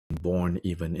born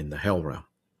even in the hell realm.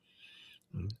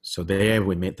 So there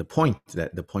we made the point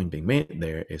that the point being made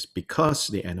there is because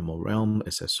the animal realm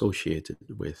is associated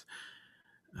with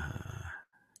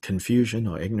confusion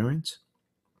or ignorance,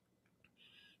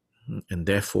 and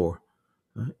therefore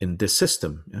in this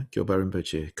system, Kyoba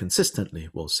Rinpoche consistently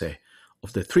will say,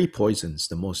 of the three poisons,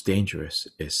 the most dangerous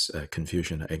is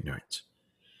confusion or ignorance.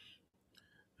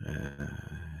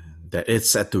 That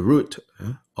it's at the root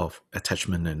of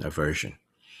attachment and aversion.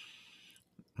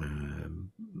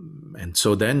 And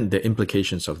so then the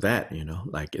implications of that,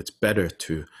 like it's better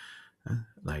to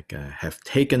have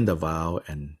taken the vow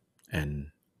and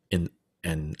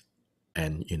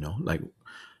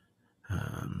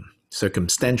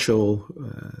circumstantial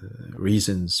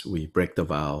reasons we break the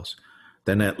vows,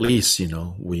 then at least,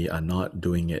 we are not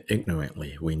doing it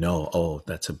ignorantly. We know, oh,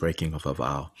 that's a breaking of a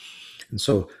vow. And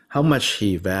so how much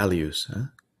he values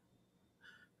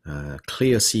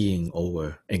clear seeing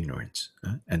over ignorance,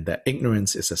 and that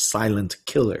ignorance is a silent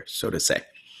killer, so to say.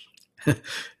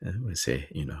 We say,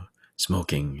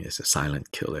 smoking is a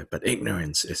silent killer, but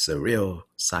ignorance is a real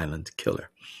silent killer.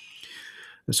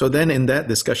 And so then in that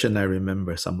discussion, I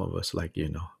remember some of us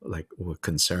were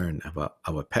concerned about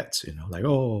our pets,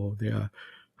 oh,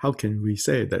 how can we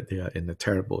say that they are in a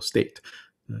terrible state?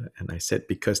 And I said,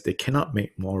 because they cannot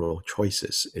make moral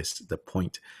choices is the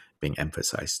point being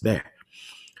emphasized there.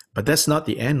 But that's not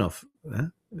the end of,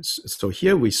 so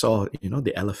here we saw,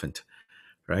 the elephant,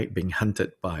 right, being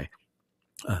hunted by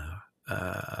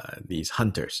these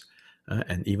hunters.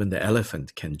 And even the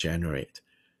elephant can generate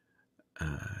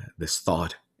this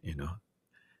thought,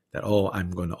 that, oh,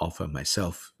 I'm going to offer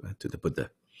myself to the Buddha.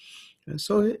 And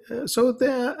so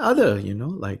there are other,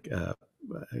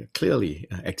 clearly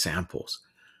examples,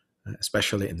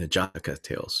 especially in the Jataka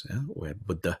tales, where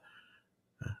Buddha,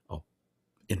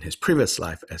 in his previous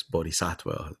life as bodhisattva,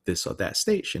 or this or that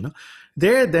stage,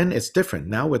 there then it's different.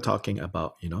 Now we're talking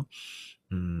about,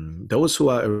 those who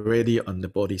are already on the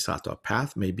bodhisattva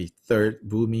path, maybe third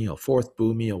bhumi or fourth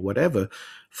bhumi or whatever,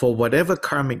 for whatever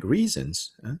karmic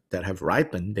reasons that have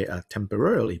ripened, they are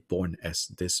temporarily born as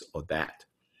this or that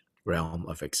realm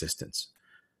of existence.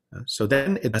 So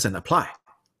then it doesn't apply.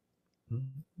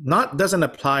 Doesn't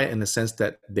apply in the sense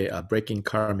that they are breaking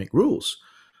karmic rules,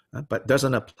 but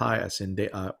doesn't apply as in they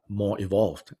are more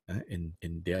evolved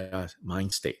in their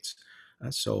mind states.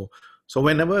 So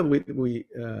whenever we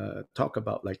talk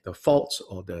about like the faults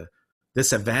or the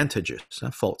disadvantages,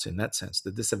 faults in that sense,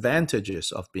 the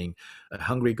disadvantages of being a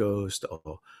hungry ghost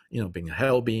or being a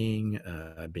hell being,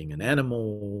 being an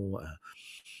animal,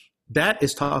 that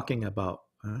is talking about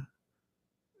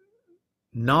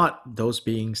not those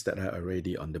beings that are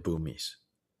already on the bhumis,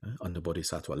 on the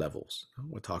bodhisattva levels.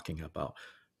 We're talking about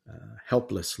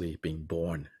helplessly being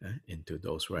born into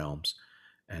those realms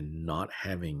and not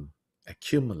having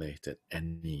accumulated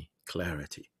any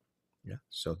clarity. Yeah.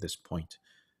 So this point,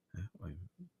 I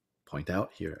point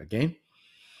out here again.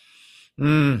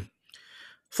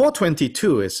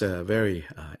 422 is a very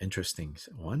interesting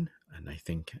one, and I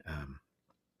think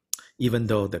even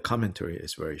though the commentary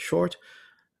is very short,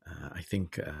 I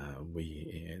think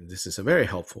this is a very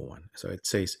helpful one. So it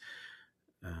says,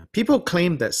 people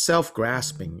claim that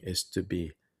self-grasping is to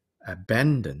be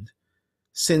abandoned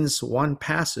since one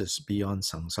passes beyond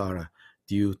samsara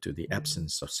due to the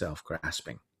absence of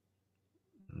self-grasping.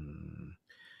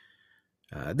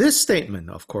 This statement,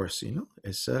 of course,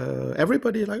 is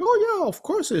everybody like, oh yeah, of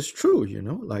course it's true,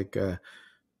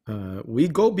 we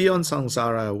go beyond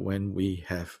samsara when we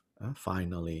have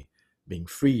finally been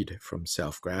freed from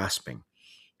self-grasping.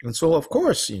 And so, of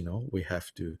course, we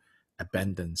have to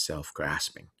abandon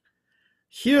self-grasping.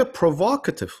 Here,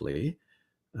 provocatively,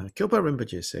 Kyopa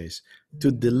Rinpoche says,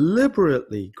 to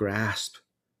deliberately grasp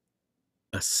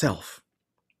a self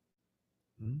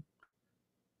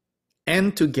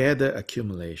and to gather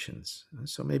accumulations.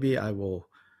 So maybe I will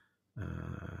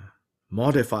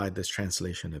modify this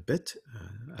translation a bit.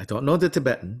 I don't know the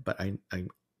Tibetan, but I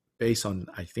based on,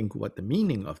 I think, what the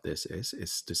meaning of this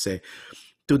is to say,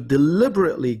 to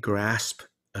deliberately grasp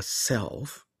a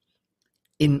self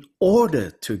in order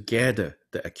to gather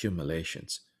the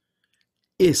accumulations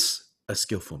is a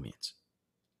skillful means.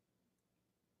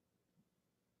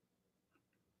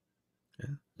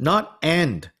 Yeah. Not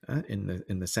and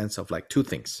in the sense of like two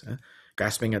things.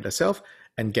 Grasping at the self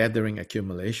and gathering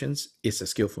accumulations is a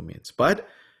skillful means. But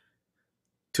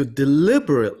to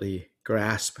deliberately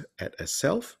grasp at a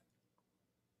self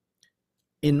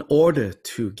in order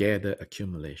to gather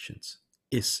accumulations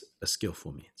is a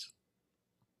skillful means.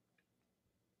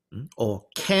 Or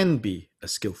can be a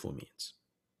skillful means.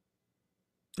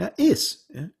 That is.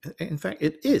 In fact,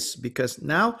 it is, because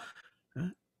now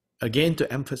again,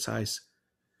 to emphasize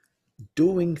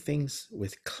doing things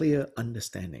with clear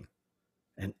understanding.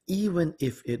 And even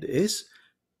if it is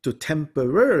to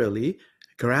temporarily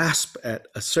grasp at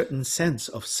a certain sense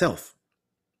of self.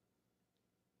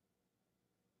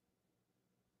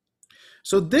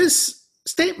 So this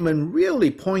statement really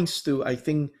points to, I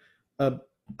think, a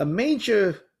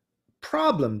major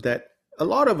problem that a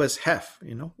lot of us have,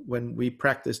 when we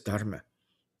practice Dharma.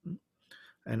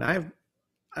 And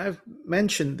I've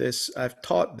mentioned this, I've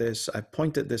taught this, I've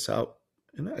pointed this out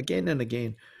again and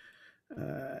again,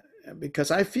 because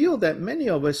I feel that many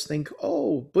of us think,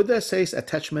 oh, Buddha says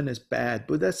attachment is bad.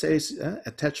 Buddha says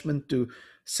attachment to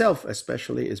self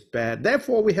especially is bad.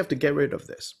 Therefore, we have to get rid of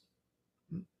this.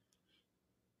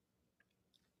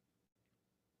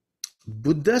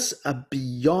 Buddhas are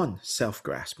beyond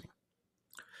self-grasping.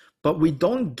 But we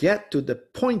don't get to the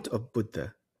point of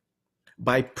Buddha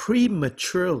by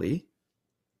prematurely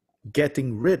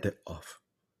getting rid of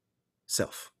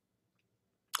self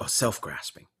or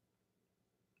self-grasping.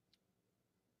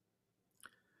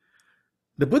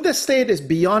 The Buddha state is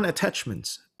beyond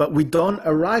attachments, but we don't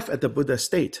arrive at the Buddha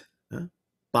state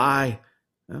by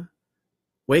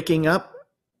waking up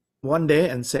one day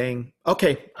and saying,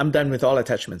 okay, I'm done with all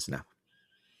attachments now.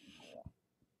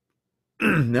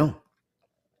 No.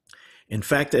 In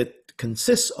fact, it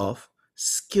consists of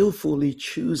skillfully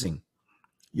choosing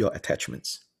your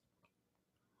attachments.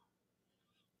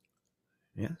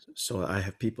 Yeah. So I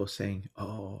have people saying,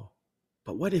 oh,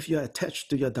 but what if you're attached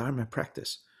to your Dharma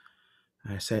practice?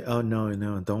 I say, oh, no,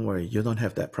 don't worry. You don't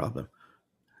have that problem.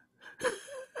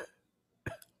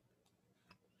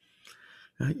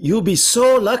 You'll be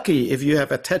so lucky if you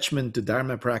have attachment to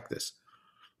Dharma practice.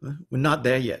 We're not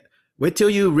there yet. Wait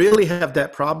till you really have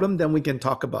that problem, then we can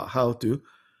talk about how to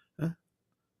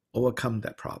overcome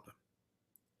that problem.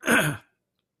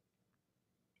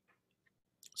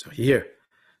 So here,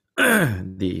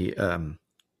 the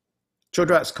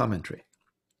Chodrat's commentary.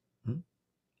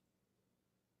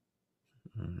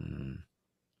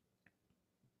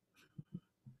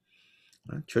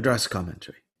 Chodrat's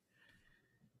commentary.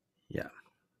 Yeah.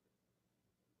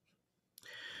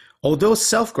 Although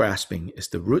self-grasping is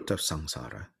the root of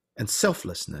samsara, and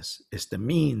selflessness is the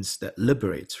means that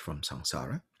liberates from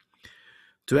samsara,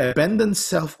 to abandon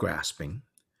self-grasping,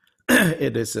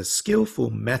 it is a skillful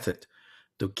method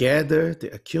to gather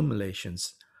the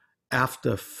accumulations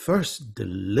after first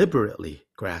deliberately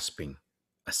grasping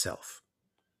a self.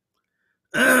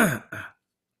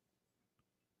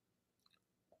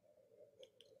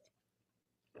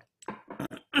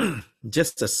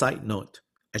 Just a side note,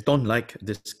 I don't like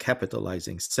this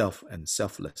capitalizing self and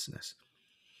selflessness.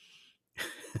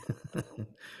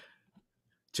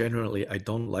 Generally, I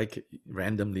don't like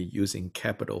randomly using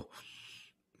capital.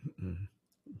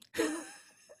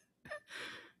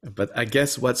 But I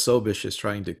guess what Sobish is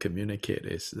trying to communicate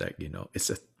is that, it's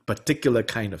a particular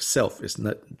kind of self. It's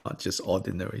not just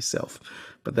ordinary self.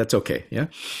 But that's okay, yeah?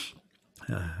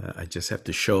 I just have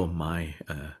to show my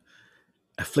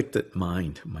afflicted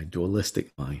mind, my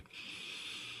dualistic mind.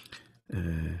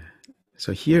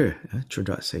 So here,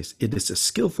 Chodrat says, it is a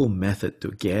skillful method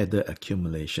to gather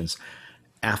accumulations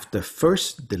after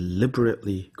first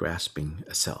deliberately grasping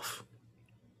a self.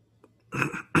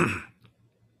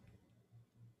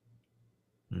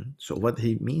 So what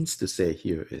he means to say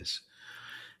here is,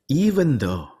 even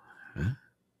though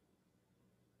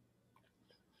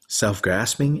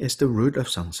self-grasping is the root of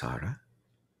samsara,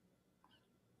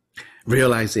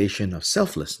 realization of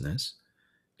selflessness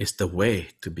is the way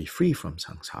to be free from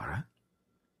samsara.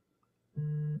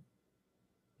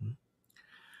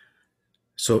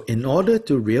 So in order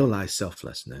to realize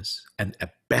selflessness and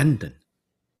abandon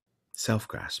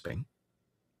self-grasping,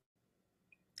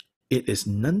 it is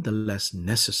nonetheless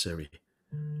necessary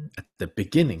at the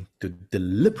beginning to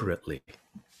deliberately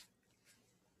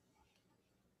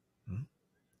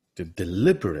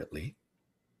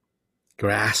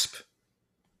grasp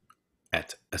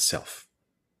at a self,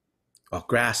 or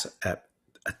grasp at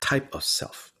a type of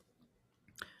self.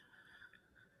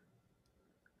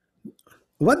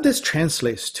 What this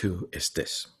translates to is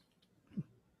this.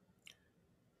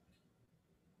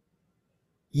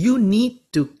 You need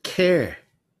to care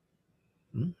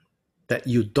that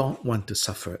you don't want to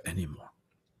suffer anymore.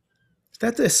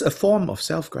 That is a form of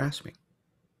self-grasping.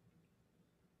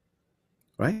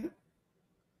 Right?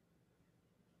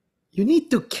 You need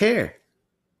to care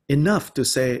enough to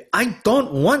say, I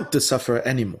don't want to suffer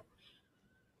anymore.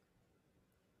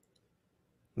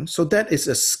 So that is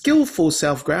a skillful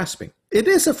self-grasping. It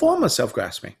is a form of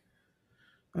self-grasping.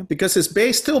 Because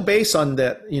it's still based on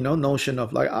that, notion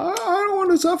of like, I don't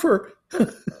want to suffer.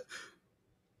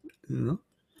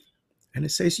 And it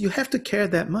says you have to care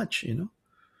that much,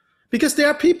 because there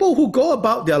are people who go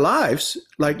about their lives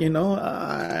like,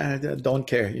 I don't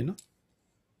care, and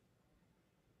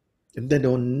then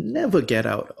they'll never get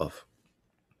out of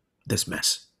this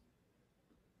mess.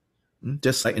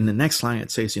 Just like in the next line, it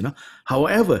says,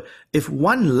 however, if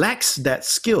one lacks that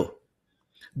skill,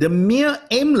 the mere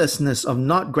aimlessness of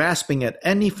not grasping at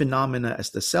any phenomena as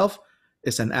the self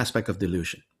is an aspect of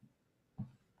delusion.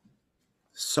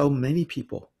 So many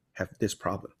people have this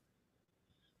problem.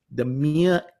 The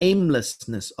mere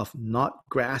aimlessness of not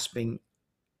grasping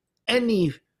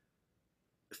any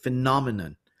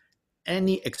phenomenon,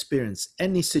 any experience,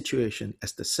 any situation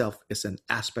as the self is an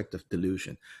aspect of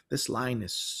delusion. This line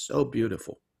is so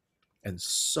beautiful and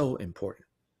so important.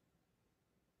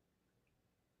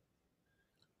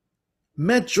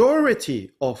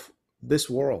 Majority of this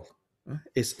world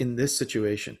is in this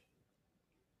situation,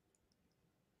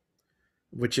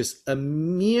 which is a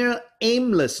mere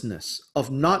aimlessness of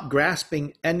not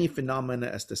grasping any phenomena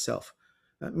as the self.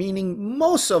 Meaning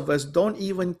most of us don't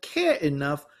even care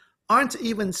enough, aren't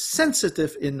even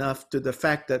sensitive enough to the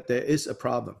fact that there is a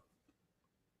problem.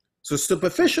 So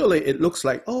superficially, it looks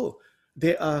like, oh,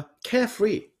 they are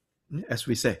carefree, as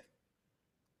we say.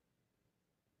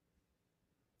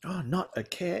 Oh, not a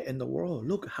care in the world.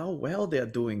 Look how well they're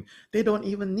doing. They don't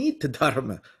even need the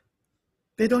Dharma.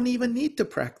 They don't even need to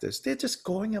practice. They're just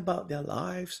going about their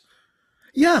lives.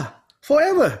 Yeah,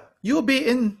 forever. You'll be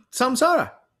in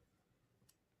samsara.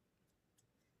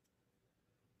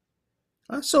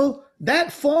 So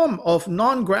that form of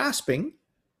non-grasping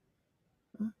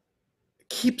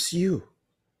keeps you.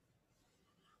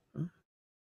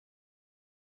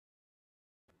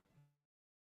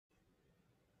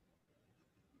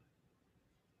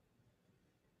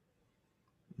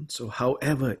 So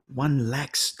however one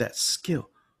lacks that skill,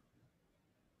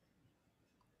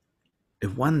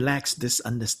 if one lacks this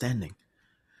understanding,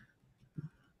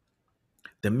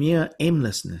 the mere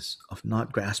aimlessness of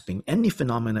not grasping any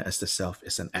phenomena as the self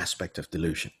is an aspect of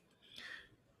delusion.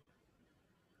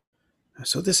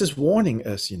 So this is warning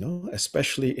us,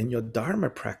 especially in your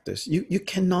Dharma practice, you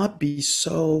cannot be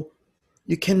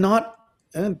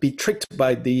be tricked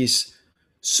by these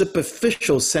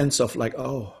superficial sense of like,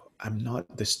 oh, I'm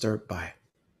not disturbed by.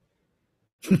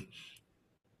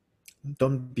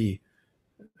 Don't be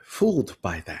fooled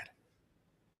by that.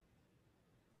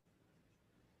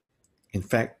 In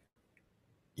fact,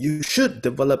 you should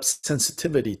develop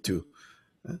sensitivity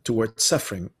towards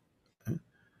suffering.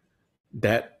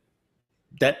 That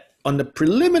on the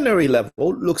preliminary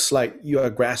level looks like you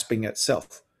are grasping at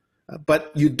self.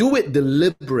 But you do it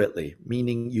deliberately,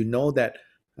 meaning you know that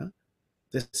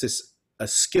this is a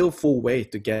skillful way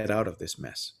to get out of this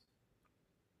mess.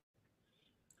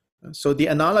 So the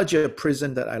analogy of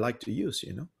prison that I like to use,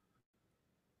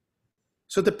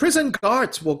 So the prison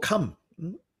guards will come.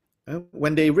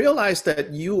 When they realize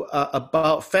that you are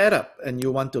about fed up and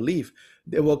you want to leave,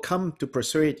 they will come to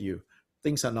persuade you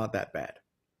things are not that bad.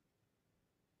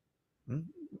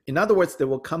 In other words, they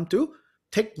will come to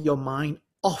take your mind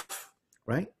off,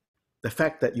 right? The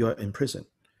fact that you are in prison.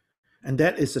 And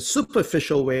that is a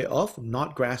superficial way of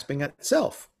not grasping at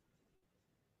self.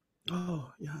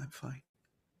 Oh, yeah, I'm fine.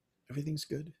 Everything's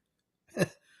good.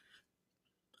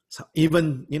 So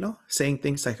even, saying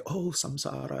things like, oh,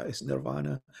 samsara is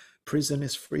nirvana, prison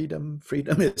is freedom,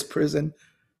 freedom is prison.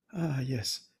 Ah,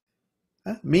 yes.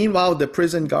 Meanwhile, the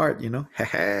prison guard,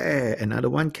 hey, another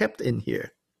one kept in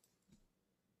here.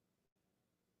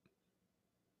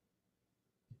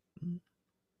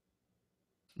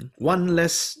 One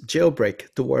less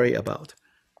jailbreak to worry about.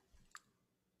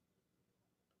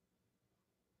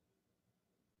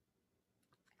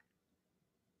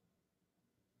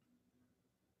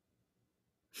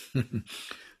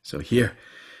 So here,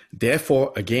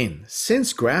 therefore, again,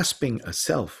 since grasping a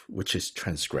self which is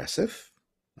transgressive,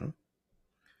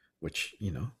 which,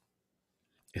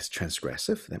 is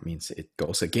transgressive, that means it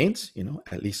goes against,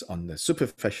 at least on the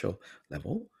superficial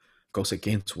level, goes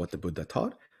against what the Buddha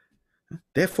taught.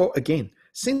 Therefore, again,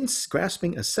 since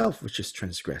grasping a self which is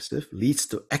transgressive leads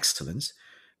to excellence,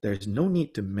 there is no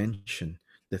need to mention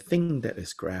the thing that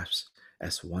is grasped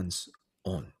as one's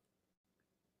own.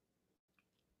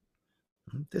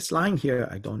 This line here,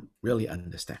 I don't really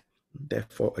understand.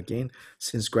 Therefore, again,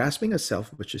 since grasping a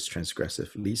self which is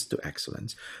transgressive leads to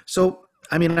excellence. So,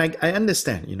 I mean, I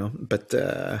understand, but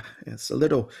it's a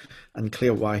little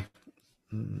unclear why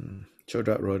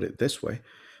Chodra wrote it this way.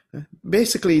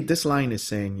 Basically, this line is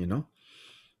saying,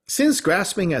 since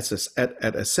grasping at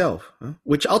a self,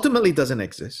 which ultimately doesn't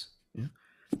exist,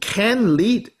 can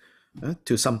lead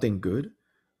to something good,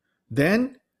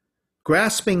 then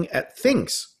grasping at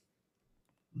things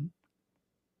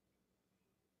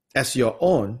as your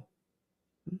own,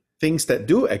 things that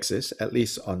do exist, at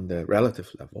least on the relative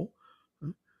level,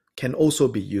 can also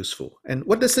be useful. And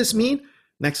what does this mean?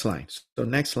 Next line. So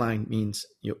next line means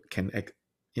you can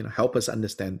help us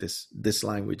understand this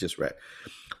line we just read.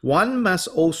 One must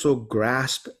also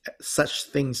grasp such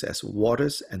things as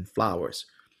waters and flowers,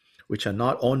 which are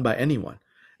not owned by anyone,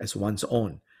 as one's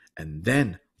own, and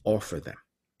then offer them.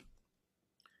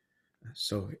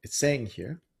 So it's saying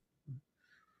here,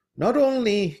 not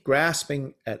only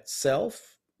grasping at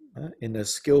self in a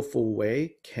skillful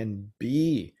way can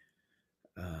be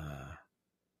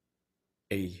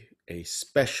a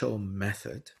special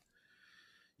method,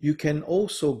 you can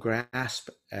also grasp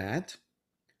at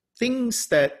things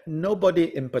that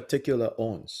nobody in particular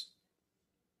owns,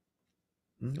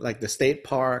 like the state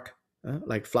park,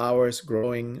 like flowers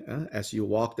growing as you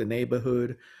walk the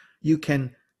neighborhood. You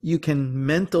can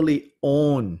mentally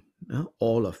own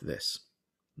all of this,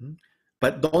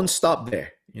 but don't stop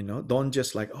there. Don't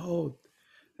just like, oh,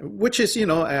 which is,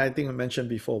 I think I mentioned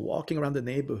before, walking around the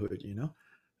neighborhood,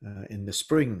 in the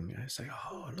spring. It's like,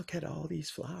 oh, look at all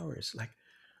these flowers. Like,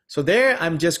 so there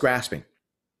I'm just grasping.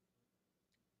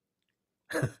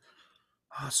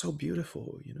 Oh, so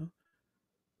beautiful,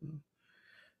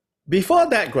 Before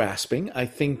that grasping, I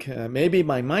think maybe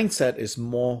my mindset is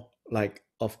more like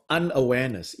of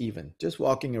unawareness, even just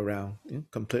walking around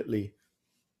completely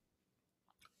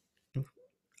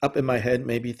up in my head,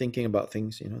 maybe thinking about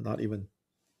things, not even.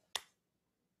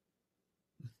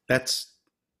 That's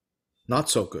not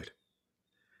so good.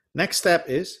 Next step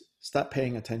is start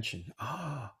paying attention.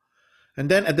 And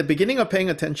then at the beginning of paying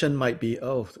attention might be,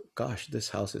 oh gosh, this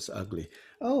house is ugly.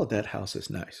 Oh, that house is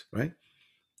nice, right?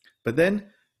 But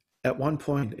then at one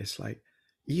point, it's like,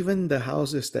 even the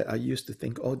houses that I used to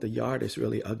think, oh, the yard is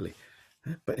really ugly.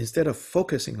 But instead of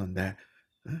focusing on that,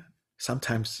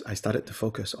 sometimes I started to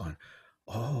focus on,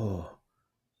 oh,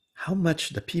 how much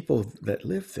the people that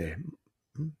live there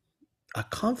are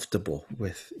comfortable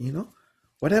with,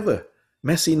 whatever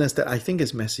messiness that I think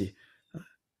is messy.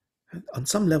 On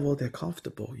some level, they're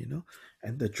comfortable,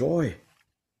 and the joy,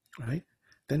 right?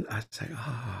 Then I say,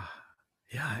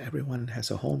 yeah, everyone has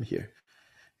a home here,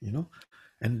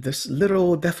 and this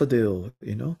little daffodil,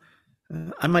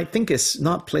 I might think it's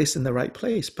not placed in the right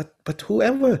place, but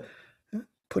whoever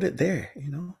put it there,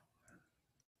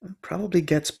 probably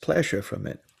gets pleasure from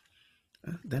it.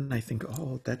 Then I think,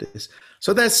 oh, that is,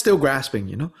 so that's still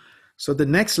grasping, So the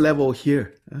next level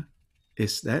here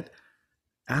is that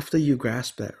after you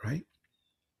grasp that, right,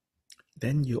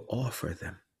 then you offer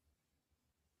them.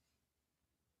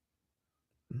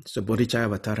 So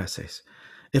Bodhicayyavatara says,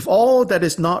 if all that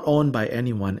is not owned by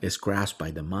anyone is grasped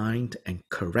by the mind and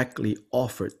correctly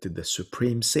offered to the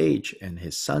Supreme Sage and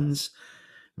his sons,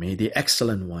 may the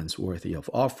excellent ones worthy of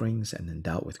offerings and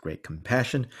endowed with great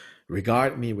compassion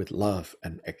regard me with love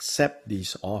and accept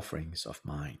these offerings of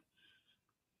mine.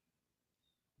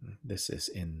 This is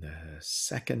in the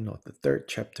second or the third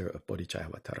chapter of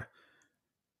Bodhicayyavatara.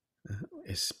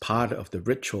 It's part of the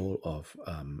ritual of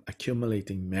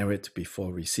accumulating merit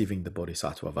before receiving the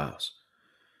Bodhisattva vows.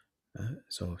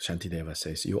 So Shantideva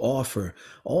says, you offer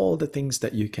all the things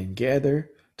that you can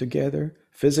gather together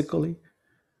physically,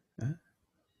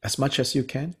 as much as you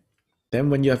can. Then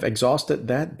when you have exhausted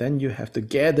that, then you have to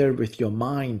gather with your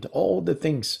mind all the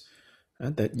things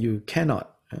that you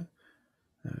cannot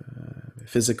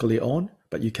physically own,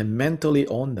 but you can mentally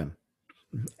own them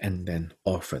and then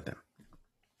offer them.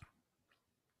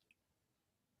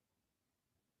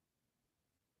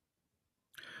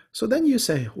 So then you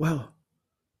say, well,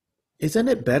 isn't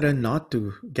it better not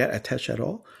to get attached at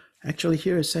all? Actually,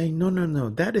 here is saying, no,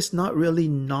 that is not really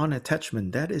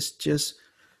non-attachment. That is just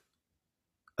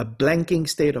a blanking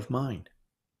state of mind,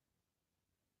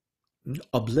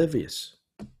 oblivious.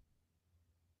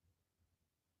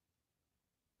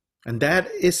 And that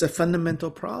is a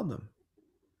fundamental problem.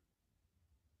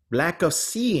 Lack of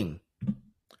seeing.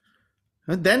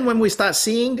 And then when we start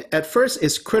seeing, at first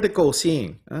it's critical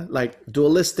seeing, like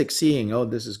dualistic seeing. Oh,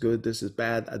 this is good, this is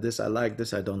bad, this I like,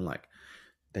 this I don't like.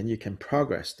 Then you can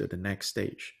progress to the next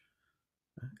stage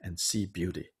and see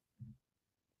beauty.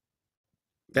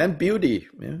 Then beauty,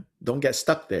 don't get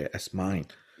stuck there as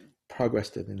mind. Progress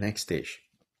to the next stage.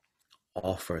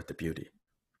 Offer the beauty.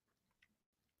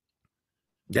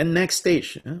 Then next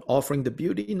stage, offering the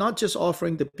beauty, not just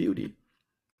offering the beauty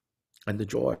and the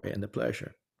joy and the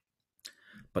pleasure,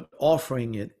 but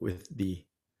offering it with the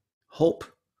hope,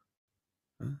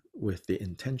 with the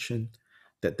intention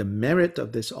that the merit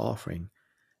of this offering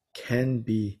can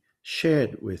be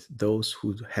shared with those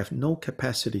who have no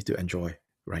capacity to enjoy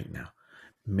right now.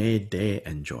 May they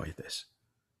enjoy this.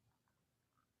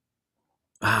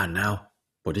 Now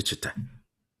bodhicitta.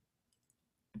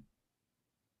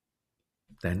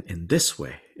 Then in this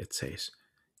way, it says,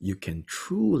 you can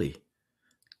truly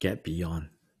get beyond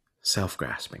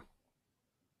self-grasping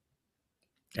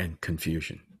and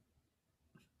confusion.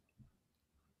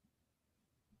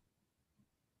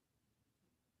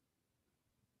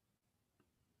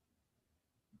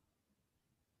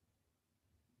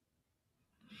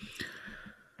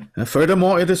 And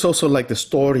furthermore, it is also like the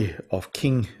story of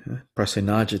King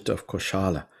Prasenajit of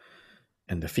Koshala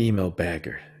and the female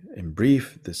beggar. In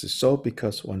brief, this is so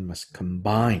because one must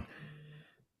combine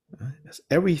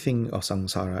everything of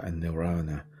samsara and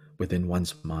nirvana within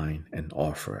one's mind and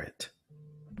offer it.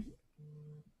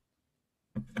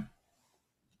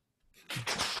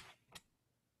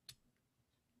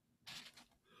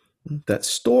 That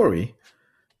story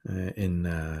in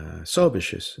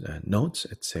Sobish's notes,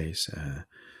 it says,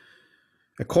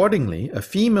 accordingly, a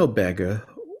female beggar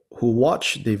who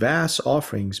watched the vast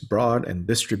offerings brought and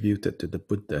distributed to the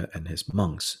Buddha and his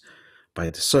monks by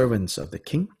the servants of the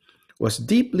king was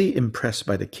deeply impressed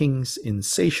by the king's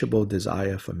insatiable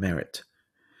desire for merit.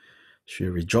 She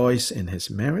rejoiced in his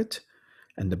merit,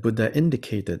 and the Buddha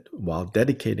indicated while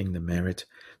dedicating the merit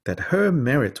that her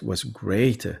merit was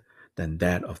greater than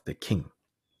that of the king.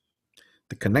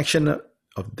 The connection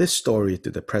of this story to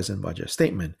the present Vajra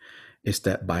statement is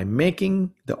that by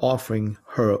making the offering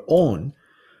her own,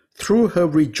 through her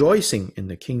rejoicing in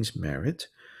the king's merit,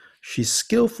 she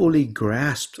skillfully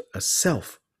grasped a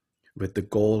self with the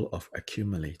goal of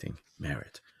accumulating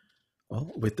merit,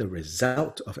 or with the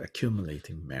result of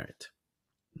accumulating merit.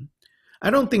 I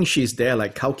don't think she's there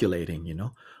like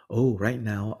calculating, right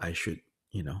now I should,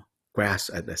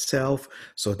 grasp at the self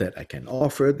so that I can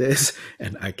offer this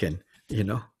and I can,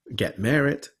 get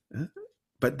merit.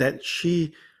 But that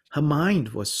her mind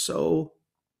was so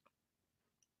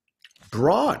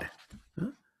broad.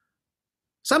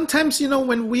 Sometimes,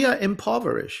 when we are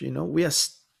impoverished, we are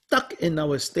stuck in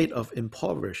our state of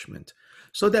impoverishment,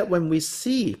 so that when we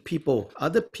see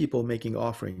other people making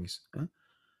offerings,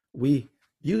 we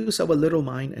use our little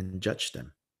mind and judge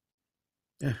them.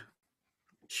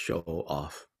 Show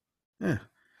off.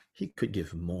 He could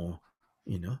give more,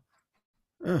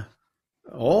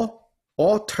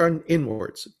 or turn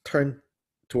inwards, turn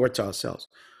towards ourselves.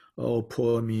 Oh,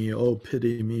 poor me. Oh,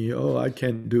 pity me. Oh, I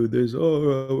can't do this.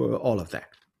 Oh, all of that.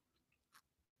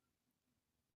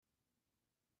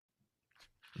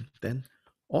 Then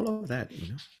all of that,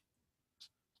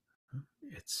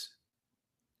 it's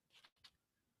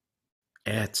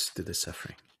adds to the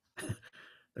suffering.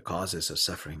 The causes of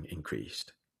suffering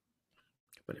increased.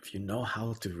 But if you know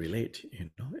how to relate,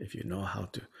 if you know how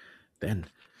to, then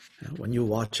when you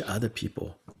watch other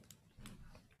people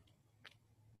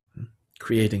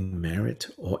creating merit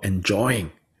or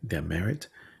enjoying their merit,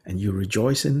 and you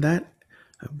rejoice in that,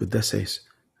 Buddha says,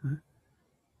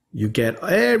 you get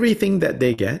everything that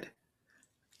they get,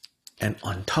 and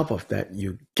on top of that,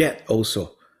 you get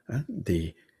also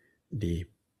the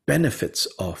benefits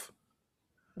of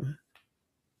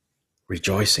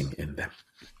rejoicing in them.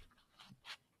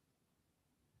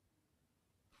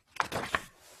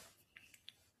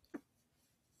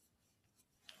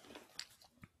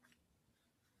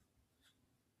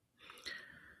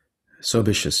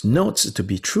 Sobishus notes, to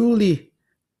be truly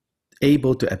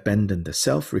able to abandon the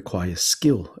self requires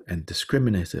skill and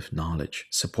discriminative knowledge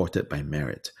supported by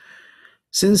merit.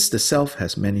 Since the self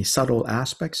has many subtle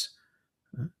aspects,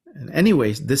 and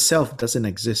anyways, this self doesn't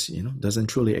exist, doesn't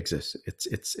truly exist.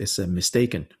 It's a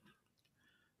mistaken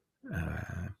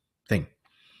thing.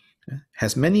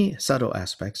 Has many subtle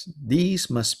aspects. These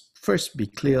must first be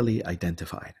clearly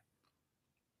identified.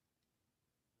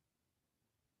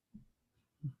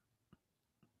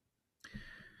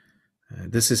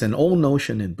 This is an old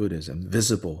notion in Buddhism,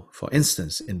 visible, for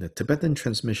instance, in the Tibetan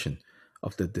transmission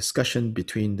of the discussion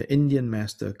between the Indian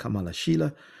master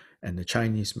Kamalashila and the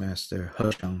Chinese master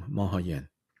Heshang Mohayen.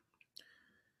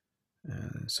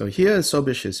 So here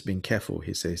Sobish is being careful.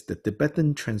 He says the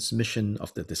Tibetan transmission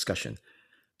of the discussion.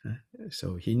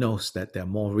 So he knows that there are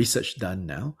more research done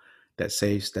now that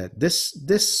says that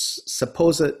this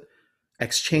supposed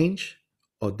exchange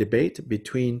or debate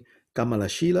between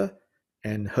Kamalashila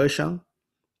and Heshang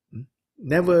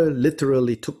never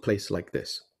literally took place like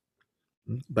this.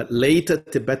 But later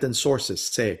Tibetan sources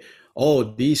say,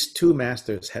 these two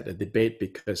masters had a debate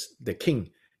because the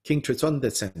King Trizon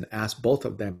Detsen, asked both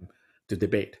of them to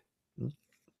debate.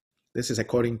 This is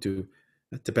according to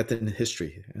Tibetan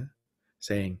history,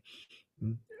 saying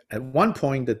at one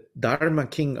point the Dharma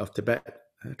king of Tibet,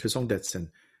 Trizon Detsen,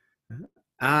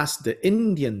 asked the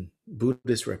Indian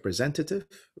Buddhist representative,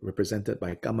 represented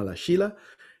by Kamalashila,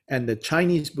 and the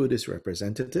Chinese Buddhist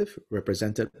representative,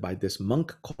 represented by this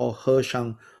monk called He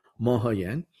Shang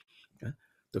Moheyan,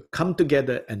 to come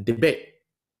together and debate.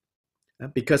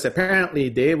 Because apparently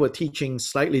they were teaching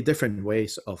slightly different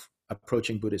ways of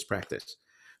approaching Buddhist practice.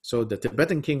 So the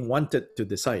Tibetan king wanted to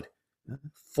decide,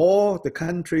 for the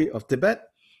country of Tibet,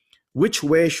 which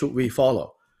way should we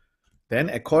follow? Then,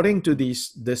 according to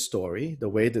this story, the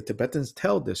way the Tibetans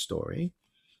tell this story,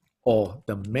 or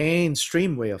the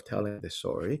mainstream way of telling this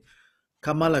story,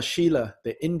 Kamalashila,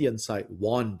 the Indian side,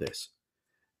 won this.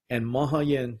 And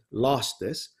Mohayan lost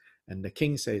this. And the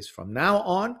king says, from now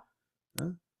on,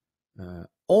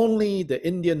 only the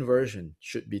Indian version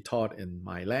should be taught in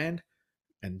my land,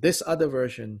 and this other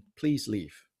version, please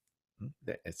leave.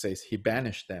 It says he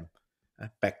banished them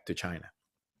back to China.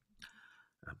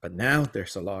 But now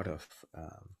there's a lot of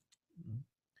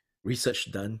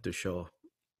research done to show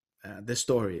this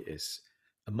story is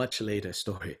a much later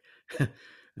story.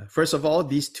 First of all,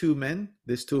 these two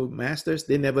masters,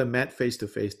 they never met face to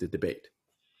face to debate.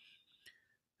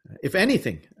 If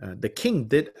anything, the king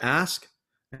did ask,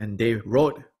 and they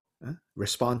wrote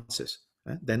responses.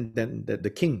 Then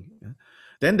the king.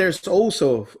 Then there's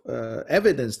also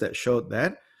evidence that showed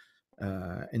that,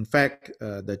 in fact,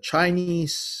 the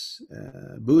Chinese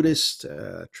Buddhist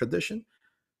tradition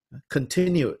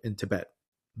continued in Tibet,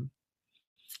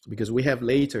 because we have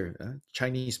later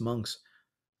Chinese monks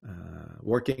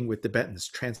working with Tibetans,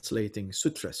 translating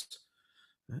sutras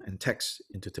and texts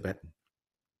into Tibetan.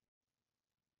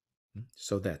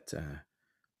 So that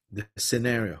the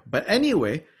scenario. But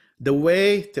anyway, the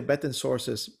way Tibetan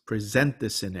sources present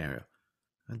this scenario,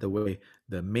 the way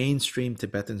the mainstream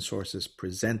Tibetan sources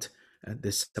present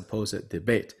this supposed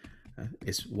debate,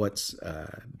 is what's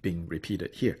being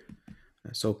repeated here.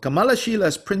 So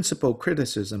Kamalashila's principal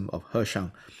criticism of He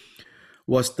Shang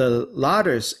was the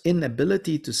latter's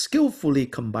inability to skillfully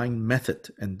combine method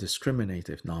and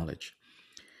discriminative knowledge.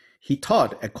 He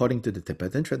taught, according to the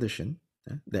Tibetan tradition,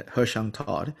 that He Shang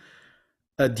taught,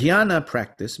 a dhyana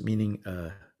practice, meaning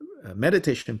a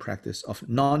meditation practice of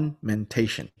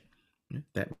non-mentation.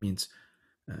 That means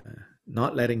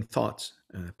not letting thoughts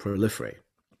proliferate,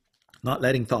 not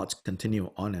letting thoughts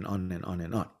continue on and on and on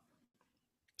and on,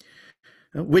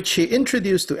 which he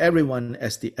introduced to everyone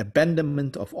as the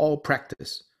abandonment of all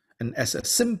practice and as a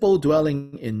simple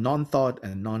dwelling in non-thought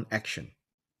and non-action.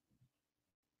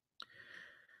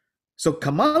 So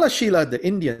Kamalashila, the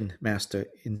Indian master,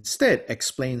 instead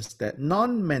explains that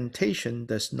non-mentation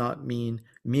does not mean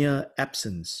mere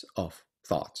absence of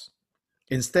thoughts.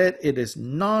 Instead, it is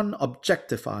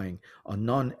non-objectifying or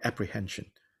non-apprehension,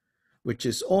 which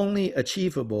is only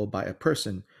achievable by a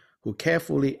person who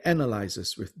carefully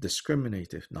analyzes with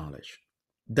discriminative knowledge.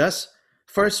 Thus,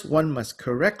 first one must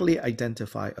correctly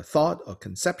identify a thought or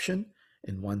conception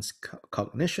in one's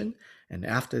cognition, and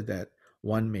after that,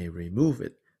 one may remove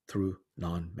it through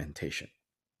non-mentation.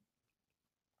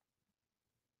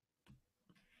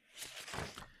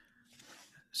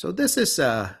 So this is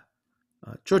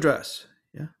Chodras,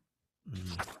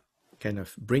 kind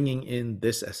of bringing in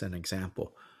this as an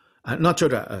example. Not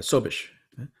Chodra, Sobish,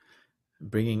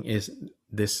 bringing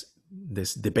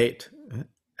this debate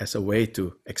as a way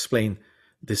to explain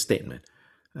this statement.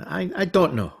 I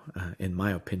don't know, in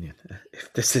my opinion,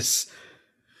 if this is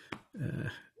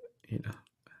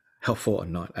helpful or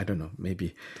not. I don't know.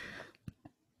 Maybe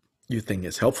you think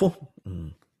it's helpful.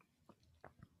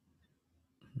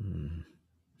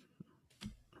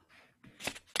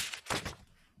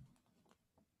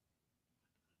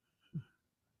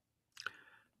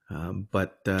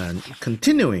 But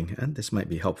continuing, and this might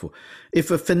be helpful. If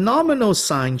a phenomenal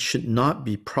sign should not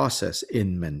be processed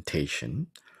in mentation,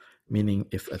 meaning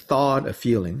if a thought, a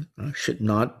feeling should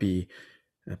not be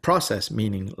processed,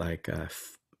 meaning like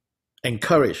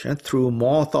encouraged through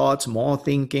more thoughts, more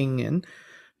thinking, and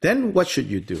then what should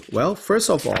you do? Well, first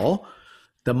of all,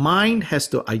 the mind has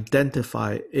to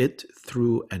identify it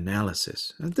through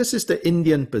analysis. And this is the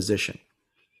Indian position,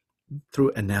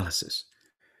 through analysis.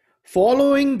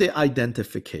 Following the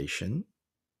identification,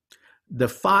 the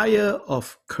fire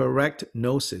of correct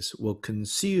gnosis will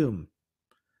consume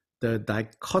the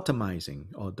dichotomizing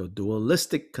or the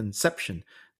dualistic conception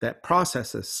that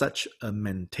processes such a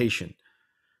mentation,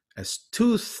 as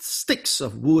two sticks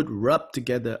of wood rubbed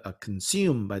together are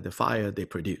consumed by the fire they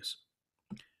produce.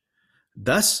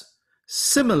 Thus,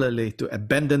 similarly to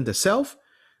abandon the self,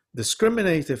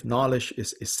 discriminative knowledge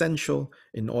is essential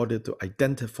in order to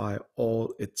identify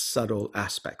all its subtle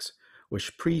aspects,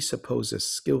 which presupposes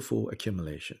skillful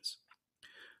accumulations.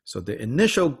 So the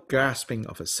initial grasping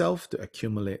of a self to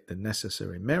accumulate the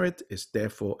necessary merit is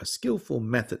therefore a skillful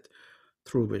method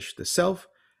through which the self,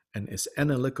 and its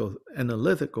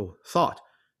analytical thought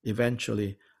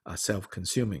eventually are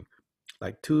self-consuming,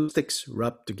 like two sticks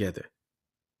rubbed together.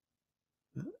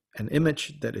 An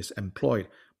image that is employed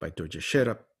by Dorje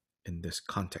Sherab in this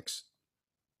context.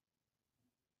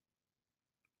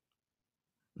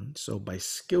 So by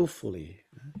skillfully,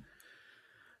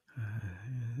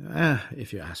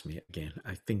 if you ask me again,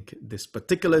 I think this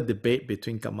particular debate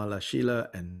between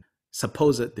Kamalashila and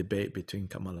supposed debate between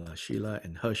Kamalashila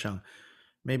and Hershang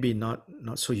maybe not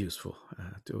so useful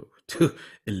to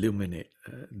illuminate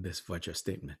this Vajra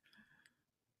statement.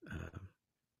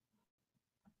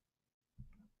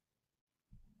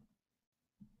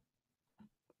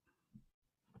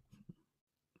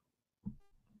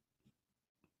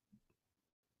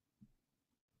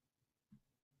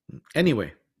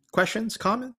 Anyway, questions,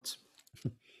 comments?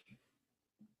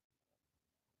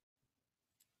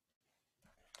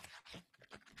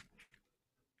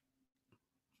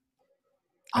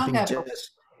 I think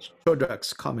just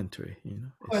Chodrak's commentary,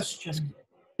 question.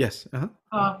 Yes.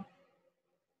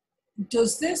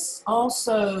 Does this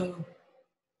also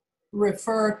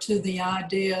refer to the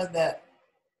idea that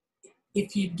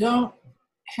if you don't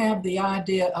have the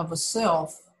idea of a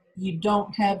self, you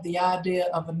don't have the idea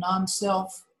of a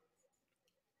non-self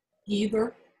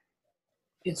either?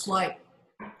 It's like,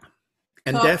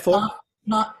 and therefore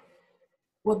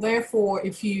therefore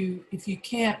if you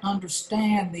can't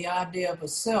understand the idea of a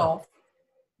self,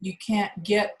 you can't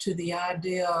get to the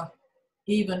idea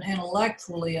even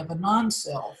intellectually of a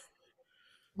non-self.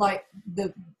 Like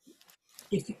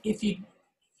if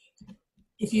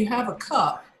you have a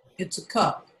cup, it's a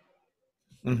cup.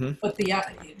 Mm-hmm.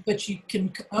 But you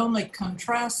can only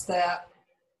contrast that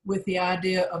with the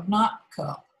idea of not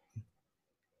cup.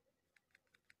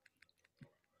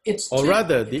 Or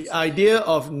rather, the idea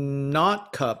of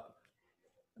not cup,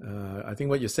 I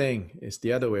think what you're saying is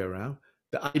the other way around.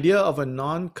 The idea of a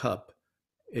non-cup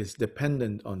is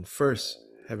dependent on first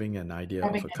having an idea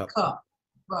of a cup.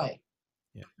 Right.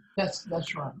 Yeah. That's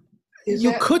right.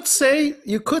 You could say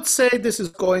this is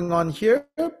going on here,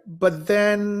 but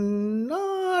then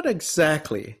not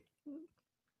exactly.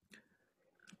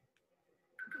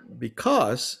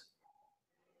 Because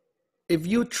if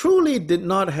you truly did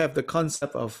not have the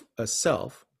concept of a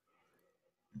self,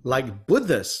 like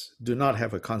Buddhists do not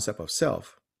have a concept of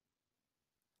self,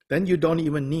 then you don't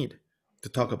even need to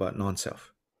talk about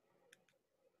non-self.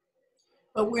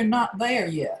 But we're not there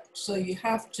yet, so you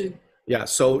have to. Yeah,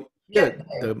 so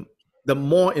the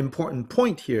more important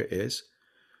point here is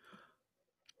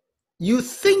you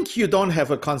think you don't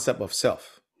have a concept of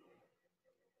self.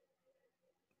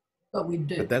 But we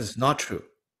do. But that is not true.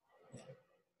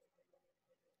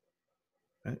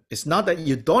 Right? It's not that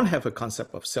you don't have a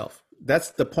concept of self. That's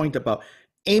the point about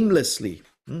aimlessly.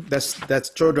 That's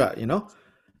Chodra,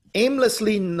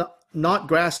 aimlessly not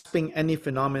grasping any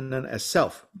phenomenon as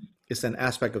self is an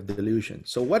aspect of delusion.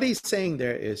 So what he's saying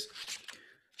there is,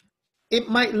 it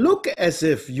might look as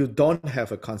if you don't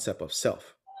have a concept of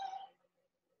self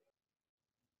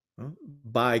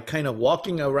by kind of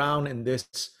walking around in this,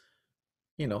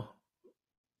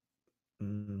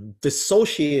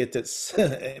 dissociated,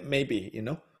 maybe,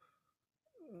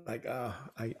 like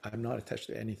I'm not attached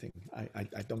to anything.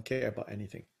 I don't care about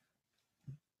anything.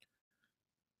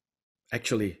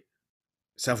 Actually,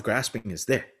 self-grasping is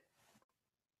there.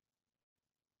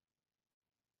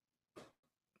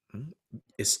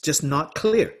 It's just not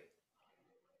clear.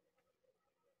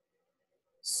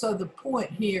 So the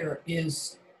point here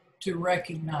is to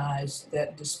recognize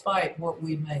that despite what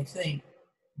we may think,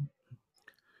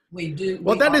 we do.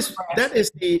 Well, that is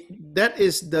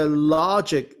the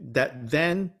logic that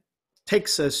then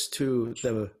takes us to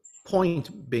the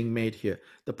point being made here.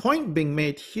 The point being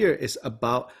made here is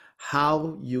about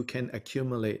how you can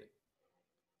accumulate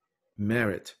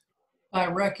merit by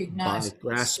recognizing, by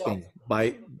grasping,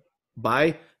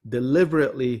 by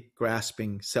deliberately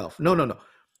grasping self. No.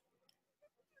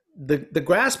 The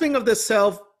grasping of the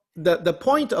self, the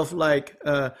point of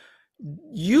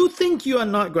you think you are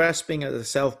not grasping at the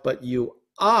self, but you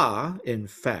are, in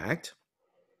fact,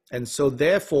 and so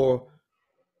therefore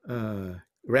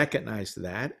recognize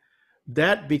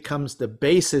that becomes the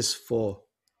basis for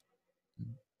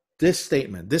this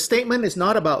statement. This statement is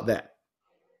not about that.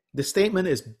 The statement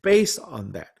is based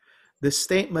on that. This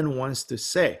statement wants to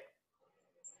say,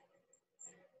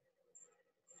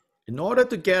 in order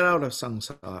to get out of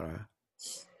samsara,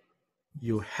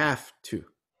 you have to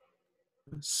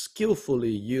skillfully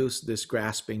use this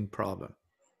grasping problem.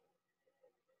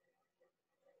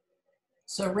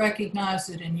 So recognize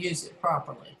it and use it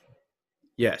properly.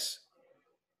 Yes.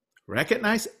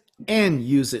 Recognize and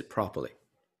use it properly.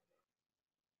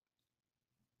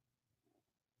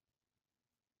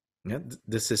 Yeah,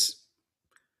 this is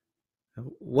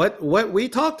what we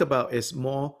talked about is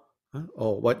more,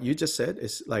 or what you just said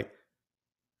is like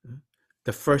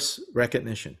the first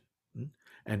recognition.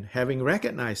 And having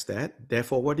recognized that,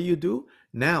 therefore, what do?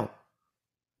 Now,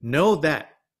 know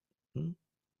that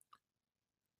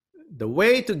the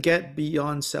way to get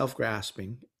beyond self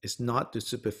grasping is not to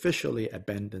superficially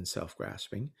abandon self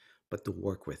grasping, but to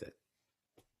work with it.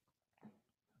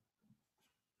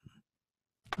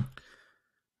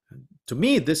 To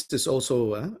me, this is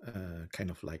also kind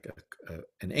of like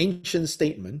an ancient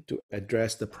statement to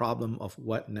address the problem of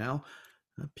what now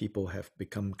people have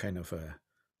become kind of a,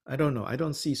 I don't know, I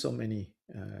don't see so many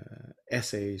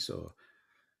essays or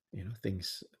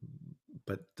things,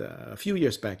 but a few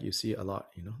years back you see a lot,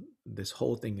 this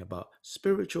whole thing about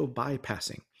spiritual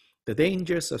bypassing, the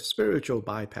dangers of spiritual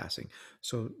bypassing.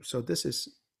 So this is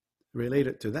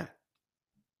related to that,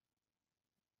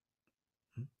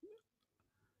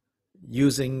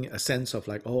 using a sense of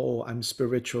like, oh, I'm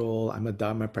spiritual, I'm a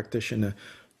Dharma practitioner,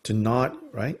 to not,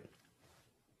 right,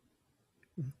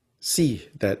 see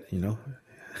that,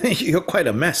 you're quite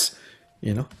a mess,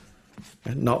 and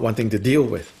not wanting to deal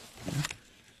with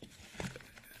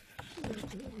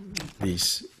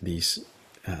these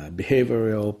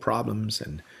behavioral problems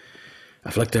and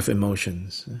afflictive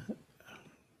emotions.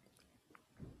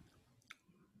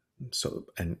 So,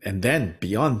 and then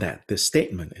beyond that, this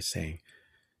statement is saying,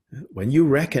 when you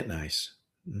recognize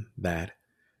that,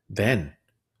 then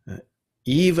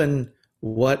even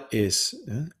what is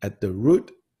at the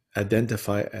root,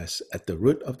 identified as at the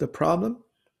root of the problem,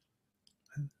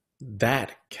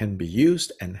 that can be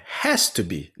used and has to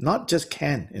be, not just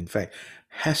can, in fact,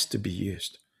 has to be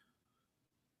used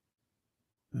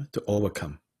to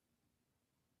overcome.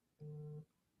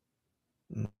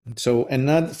 So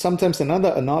sometimes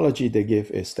another analogy they give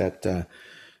is that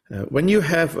when you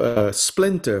have a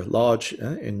splinter lodged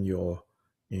in your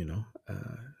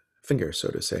finger, so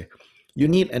to say, you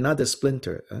need another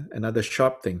splinter, another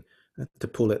sharp thing to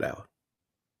pull it out.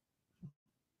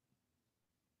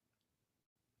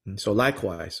 And so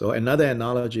likewise, so another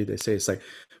analogy they say is like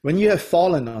when you have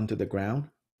fallen onto the ground,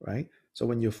 right? So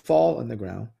when you fall on the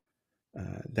ground,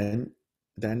 then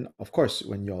of course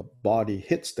when your body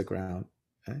hits the ground,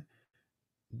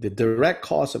 the direct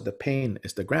cause of the pain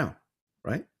is the ground,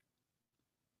 right?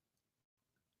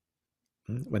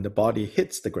 When the body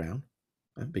hits the ground,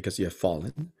 because you have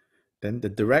fallen, then the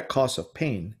direct cause of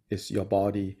pain is your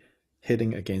body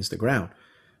hitting against the ground.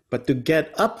 But to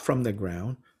get up from the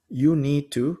ground, you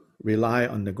need to rely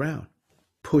on the ground,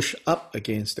 push up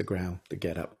against the ground to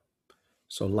get up.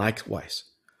 So likewise,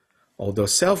 although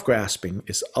self-grasping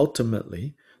is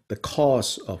ultimately the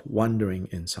cause of wandering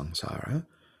in samsara,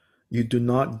 you do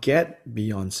not get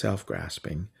beyond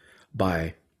self-grasping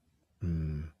by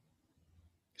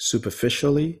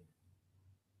superficially,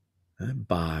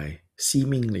 by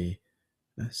seemingly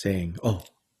saying, oh,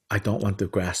 I don't want to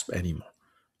grasp anymore.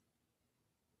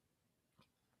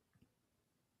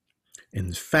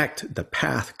 In fact, the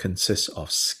path consists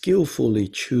of skillfully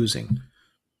choosing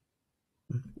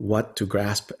what to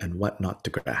grasp and what not to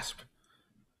grasp.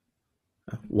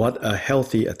 What are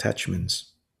healthy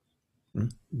attachments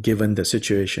given the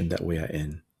situation that we are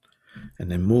in?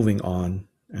 And then moving on,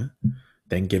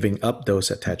 then giving up those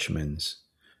attachments,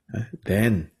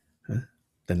 then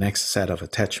the next set of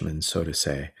attachments, so to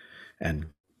say,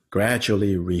 and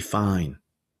gradually refine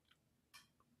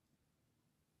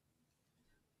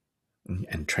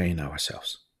and train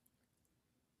ourselves.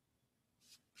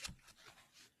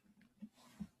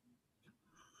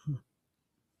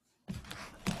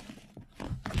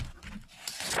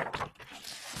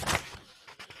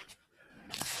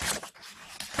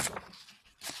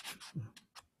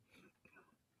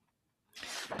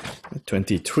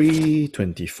 (23,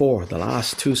 24), the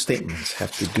last two statements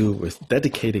have to do with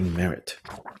dedicating merit.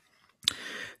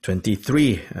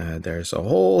 23, there's a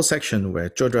whole section where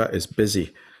Chodra is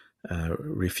busy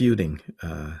refuting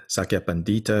Sakya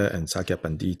Pandita and Sakya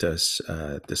Pandita's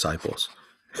disciples.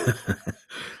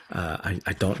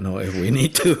 I don't know if we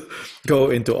need to go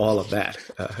into all of that.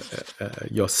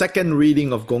 Your second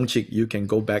reading of Gongchik, you can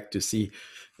go back to see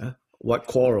what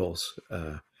quarrels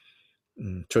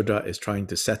Chodra is trying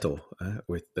to settle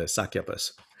with the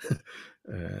Sakyapas.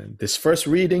 This first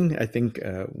reading, I think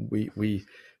we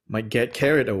might get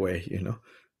carried away,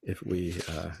 if we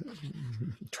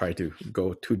try to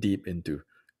go too deep into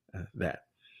that.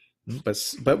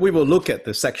 But we will look at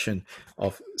the section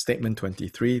of statement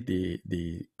 23,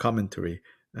 the commentary,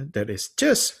 that is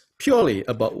just purely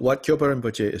about what Kyopa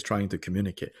Rinpoche is trying to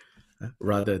communicate,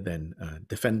 rather than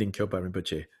defending Kyopa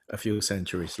Rinpoche a few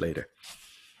centuries later.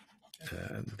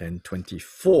 then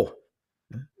 24.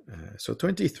 So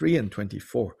 23 and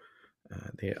 24,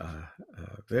 they are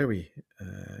very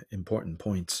important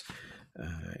points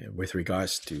with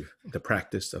regards to the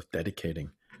practice of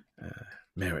dedicating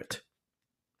merit.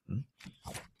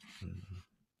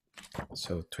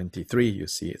 So 23, you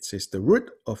see, it says the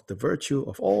root of the virtue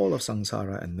of all of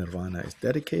samsara and nirvana is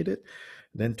dedicated.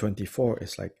 Then 24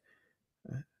 is like,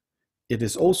 it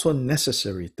is also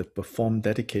necessary to perform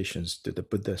dedications to the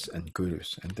Buddhas and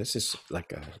Gurus. And this is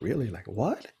like a really like,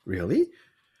 what? Really?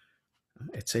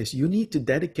 It says you need to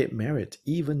dedicate merit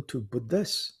even to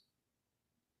Buddhas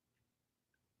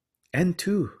and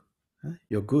to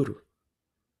your Guru.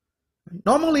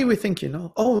 Normally we think,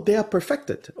 oh, they are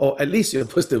perfected, or at least you're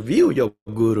supposed to view your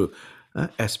Guru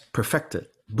as perfected,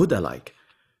 Buddha-like.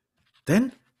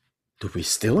 Then, do we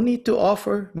still need to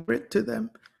offer merit to them?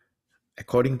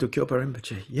 According to Kyopa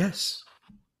Rinpoche, yes.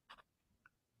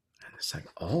 And it's like,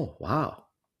 oh, wow.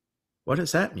 What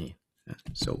does that mean?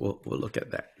 So we'll look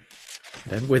at that.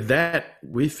 Then with that,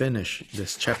 we finish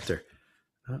this chapter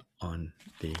on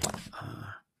the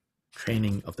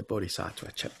training of the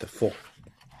Bodhisattva, chapter 4.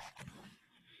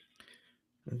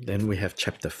 And then we have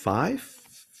chapter 5.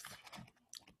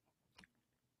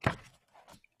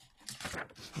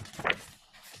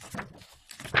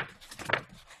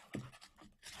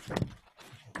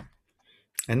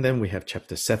 And then we have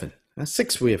chapter 7.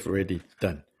 6 we have already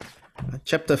done.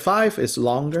 Chapter 5 is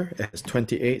longer. It has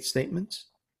 28 statements.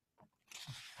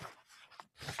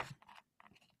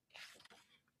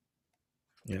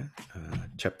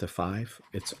 Chapter 5,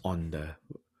 it's on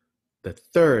the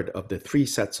third of the 3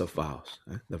 sets of vows,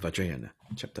 the Vajrayana,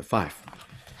 chapter 5.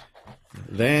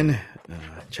 Then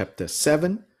chapter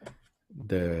 7,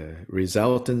 the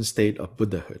resultant state of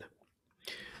Buddhahood.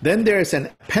 Then there is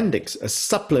an appendix, a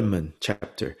supplement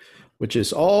chapter, which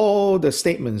is all the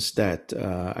statements that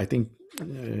I think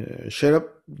Sherab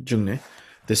Jungne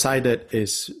decided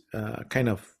is kind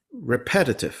of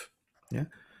repetitive. Yeah,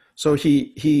 so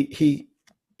he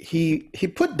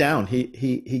put down,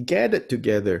 he gathered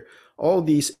together all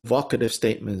these evocative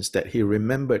statements that he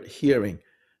remembered hearing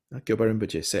Kyopa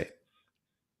Rinpoche say.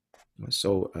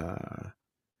 So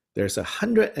there's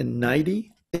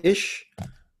 190-ish,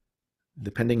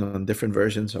 depending on different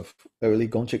versions of early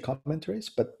Gongchik commentaries,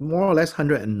 but more or less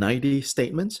 190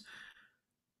 statements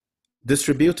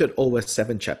distributed over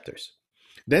 7 chapters.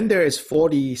 Then there is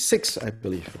 46, I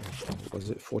believe, or was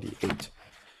it 48?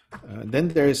 Then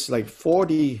there's like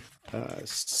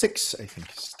 46, I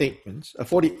think, statements,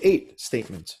 48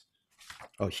 statements.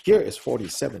 Oh, here is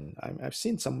 47. I've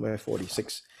seen somewhere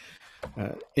 46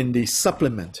 in the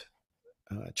supplement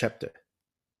chapter,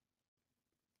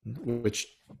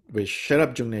 which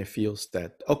Sherab Jungne feels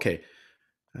that, okay,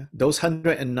 those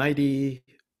 190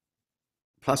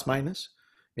 plus minus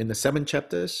in the 7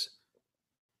 chapters,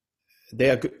 they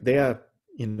are good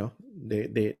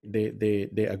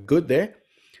there.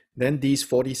 Then these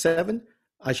 47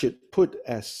 I should put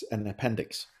as an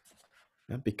appendix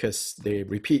because they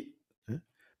repeat,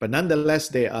 but nonetheless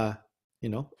they are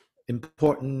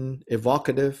important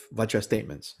evocative Vajra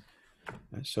statements.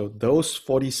 So those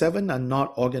 47 are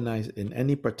not organized in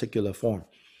any particular form,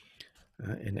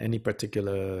 in any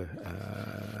particular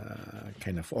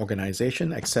kind of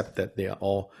organization, except that they are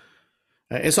all.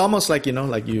 It's almost like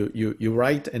like you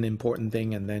write an important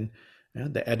thing and then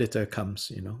the editor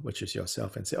comes, which is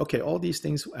yourself, and say, okay, all these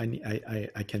things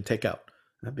I can take out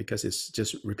because it's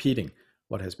just repeating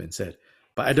what has been said,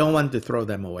 but I don't want to throw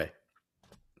them away.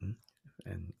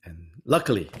 And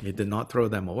luckily, he did not throw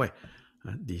them away.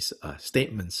 These are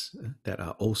statements that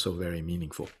are also very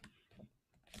meaningful.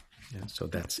 So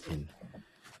that's in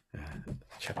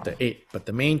chapter 8, but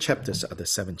the main chapters are the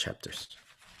 7 chapters.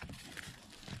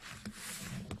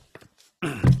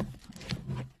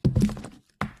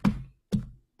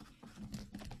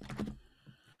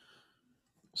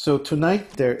 So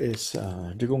tonight there is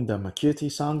Drigong Dhamma Kirti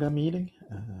Sangha meeting,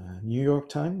 New York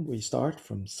time. We start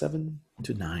from 7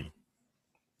 to 9.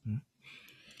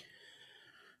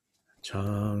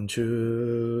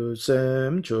 Changchu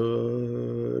Sem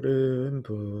Chorim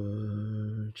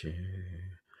Purje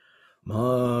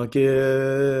Ma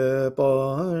Ge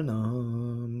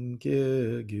Barnam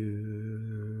Ge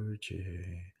Gyurje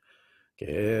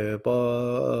Ge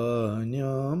Ba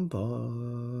Nyam Ba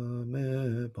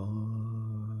Me Ba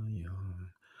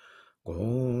Yan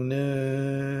Gong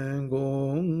Nen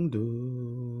Gong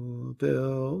Du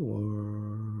Bel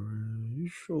War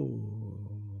Shou.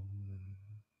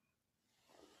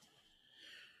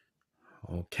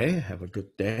 Okay, have a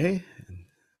good day, and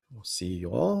we'll see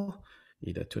you all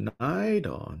either tonight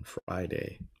or on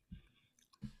Friday.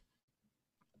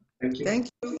 Thank you. Thank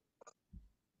you.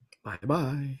 Bye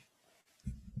bye.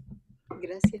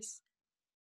 Gracias.